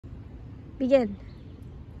Begin.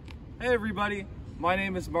 Hey everybody, my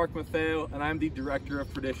name is Mark Maffeo and I'm the Director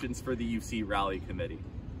of Traditions for the UC Rally Committee.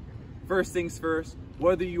 First things first,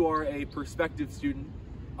 whether you are a prospective student,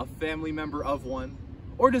 a family member of one,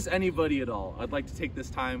 or just anybody at all, I'd like to take this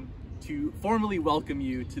time to formally welcome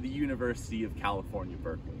you to the University of California,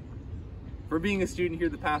 Berkeley. For being a student here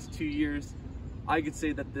the past 2 years, I could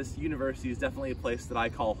say that this university is definitely a place that I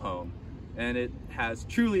call home, and it has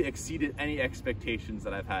truly exceeded any expectations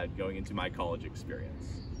that I've had going into my college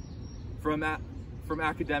experience. From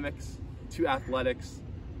academics, to athletics,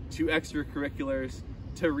 to extracurriculars,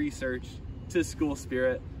 to research, to school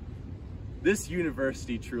spirit, this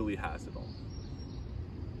university truly has it all.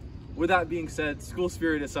 With that being said, school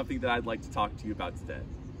spirit is something that I'd like to talk to you about today,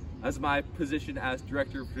 as my position as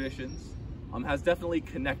Director of Traditions has definitely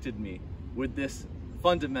connected me with this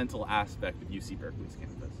fundamental aspect of UC Berkeley's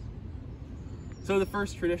campus. So the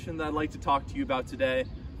first tradition that I'd like to talk to you about today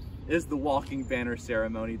is the walking banner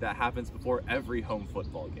ceremony that happens before every home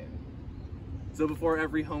football game. So before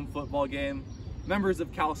every home football game, members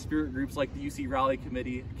of Cal spirit groups like the UC Rally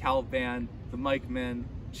Committee, Cal Band, the Mike Men,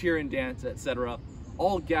 Cheer and Dance, etc.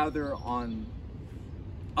 all gather on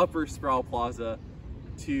Upper Sproul Plaza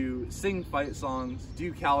to sing fight songs,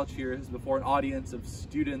 do Cal cheers before an audience of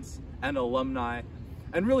students and alumni,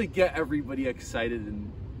 and really get everybody excited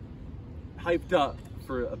and hyped up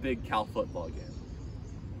for a big Cal football game.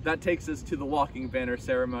 That takes us to the walking banner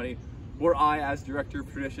ceremony, where I, as Director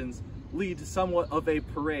of Traditions, lead somewhat of a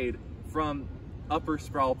parade from Upper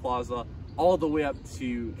Sproul Plaza all the way up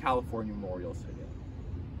to California Memorial Stadium.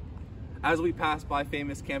 As we pass by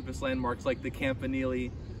famous campus landmarks like the Campanile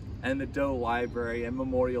and the Doe Library and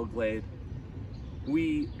Memorial Glade,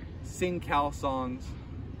 we sing Cal songs,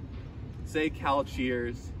 say Cal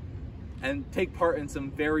cheers, and take part in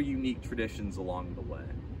some very unique traditions along the way.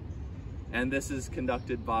 And this is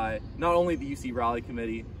conducted by not only the UC Rally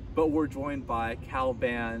Committee, but we're joined by Cal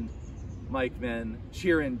Band, Mike Men,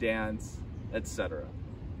 Cheer and Dance, etc.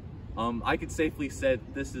 I could safely say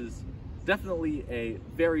that this is definitely a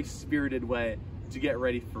very spirited way to get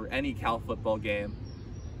ready for any Cal football game,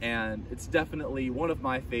 and it's definitely one of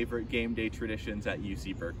my favorite game day traditions at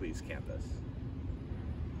UC Berkeley's campus.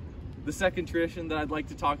 The second tradition that I'd like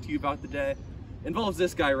to talk to you about today involves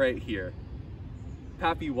this guy right here,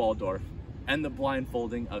 Pappy Waldorf, and the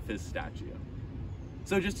blindfolding of his statue.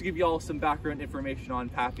 So just to give you all some background information on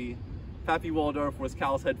Pappy Waldorf was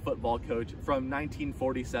Cal's head football coach from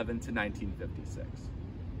 1947 to 1956.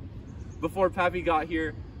 Before Pappy got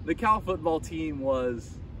here, the Cal football team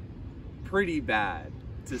was pretty bad,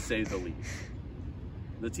 to say the least.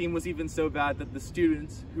 The team was even so bad that the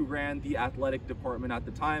students who ran the athletic department at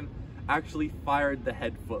the time actually fired the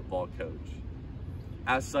head football coach.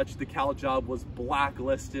 As such, the Cal job was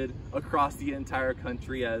blacklisted across the entire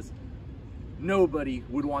country, as nobody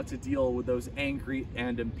would want to deal with those angry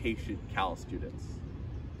and impatient Cal students.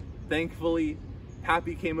 Thankfully,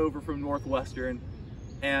 Pappy came over from Northwestern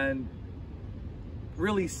and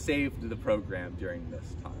really saved the program during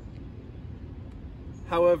this time.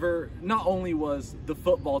 However, not only was the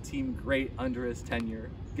football team great under his tenure,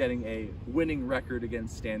 getting a winning record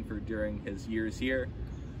against Stanford during his years here,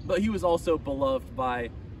 but he was also beloved by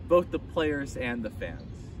both the players and the fans.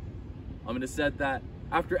 It is said that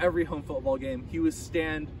after every home football game, he would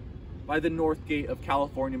stand by the north gate of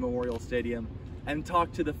California Memorial Stadium and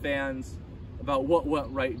talk to the fans about what went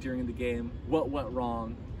right during the game, what went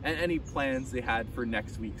wrong, and any plans they had for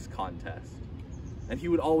next week's contest. And he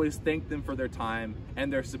would always thank them for their time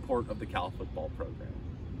and their support of the Cal football program.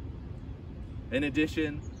 In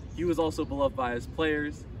addition, he was also beloved by his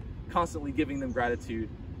players, constantly giving them gratitude,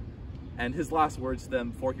 and his last words to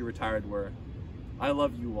them before he retired were, "I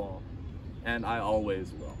love you all, and I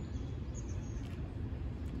always will."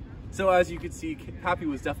 So as you can see, Pappy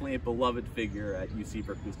was definitely a beloved figure at UC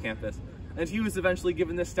Berkeley's campus, and he was eventually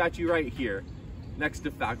given this statue right here, next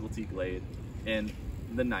to Faculty Glade in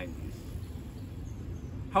the 90s.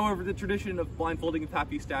 However, the tradition of blindfolding a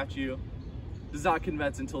Pappy statue does not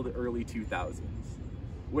commence until the early 2000s,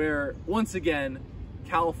 where once again,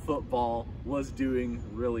 Cal football was doing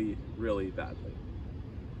really, really badly.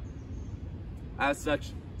 As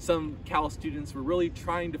such, some Cal students were really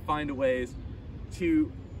trying to find ways to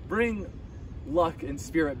bring luck and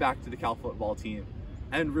spirit back to the Cal football team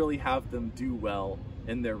and really have them do well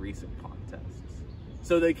in their recent contests.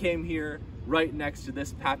 So they came here right next to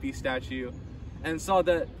this Pappy statue and saw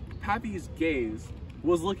that Pappy's gaze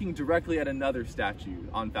was looking directly at another statue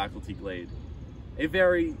on Faculty Glade, a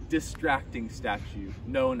very distracting statue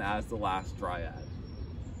known as the Last Dryad.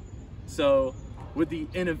 So, with the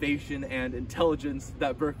innovation and intelligence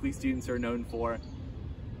that Berkeley students are known for,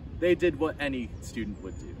 they did what any student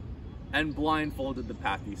would do and blindfolded the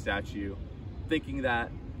Pappy statue, thinking that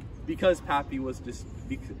because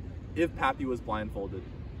if Pappy was blindfolded,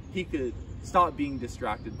 he could stop being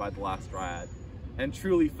distracted by the last Dryad and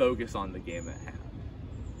truly focus on the game at hand.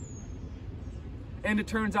 And it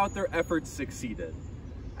turns out their efforts succeeded,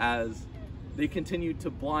 as they continued to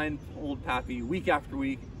blindfold Pappy week after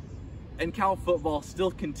week, and Cal football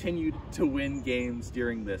still continued to win games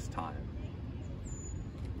during this time.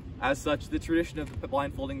 As such, the tradition of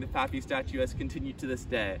blindfolding the Pappy statue has continued to this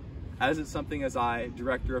day, as it's something as I,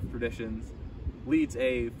 Director of Traditions, leads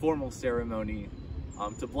a formal ceremony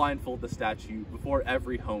to blindfold the statue before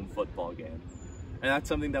every home football game. And that's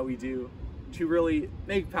something that we do to really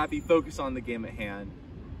make Pappy focus on the game at hand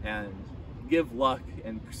and give luck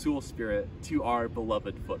and school spirit to our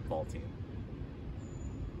beloved football team.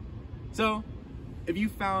 So, if you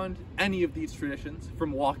found any of these traditions,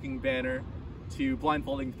 from walking banner to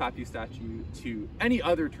blindfolding the Pappy statue to any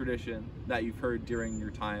other tradition that you've heard during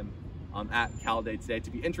your time at Cal Day today, to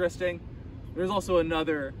be interesting, there's also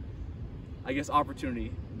another,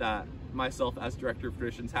 opportunity that myself as Director of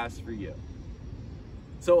Traditions has for you.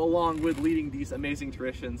 So along with leading these amazing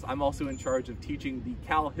traditions, I'm also in charge of teaching the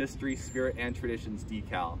Cal History, Spirit, and Traditions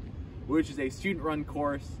decal, which is a student-run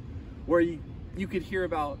course where you could hear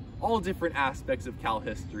about all different aspects of Cal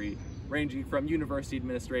history, ranging from university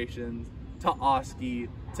administrations, to OSCE,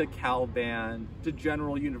 to Cal Band, to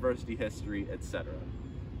general university history, etc.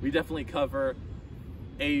 We definitely cover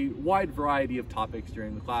a wide variety of topics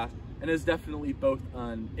during the class, and is definitely both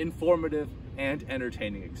an informative and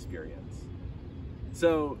entertaining experience.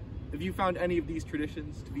 So if you found any of these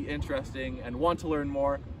traditions to be interesting and want to learn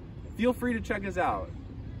more, feel free to check us out.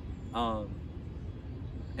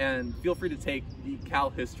 And feel free to take the Cal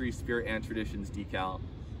History, Spirit, and Traditions decal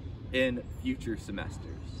in future semesters.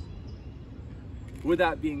 With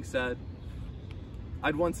that being said,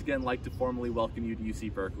 I'd once again like to formally welcome you to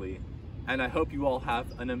UC Berkeley, and I hope you all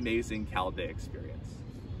have an amazing Cal Day experience.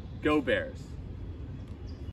 Go Bears!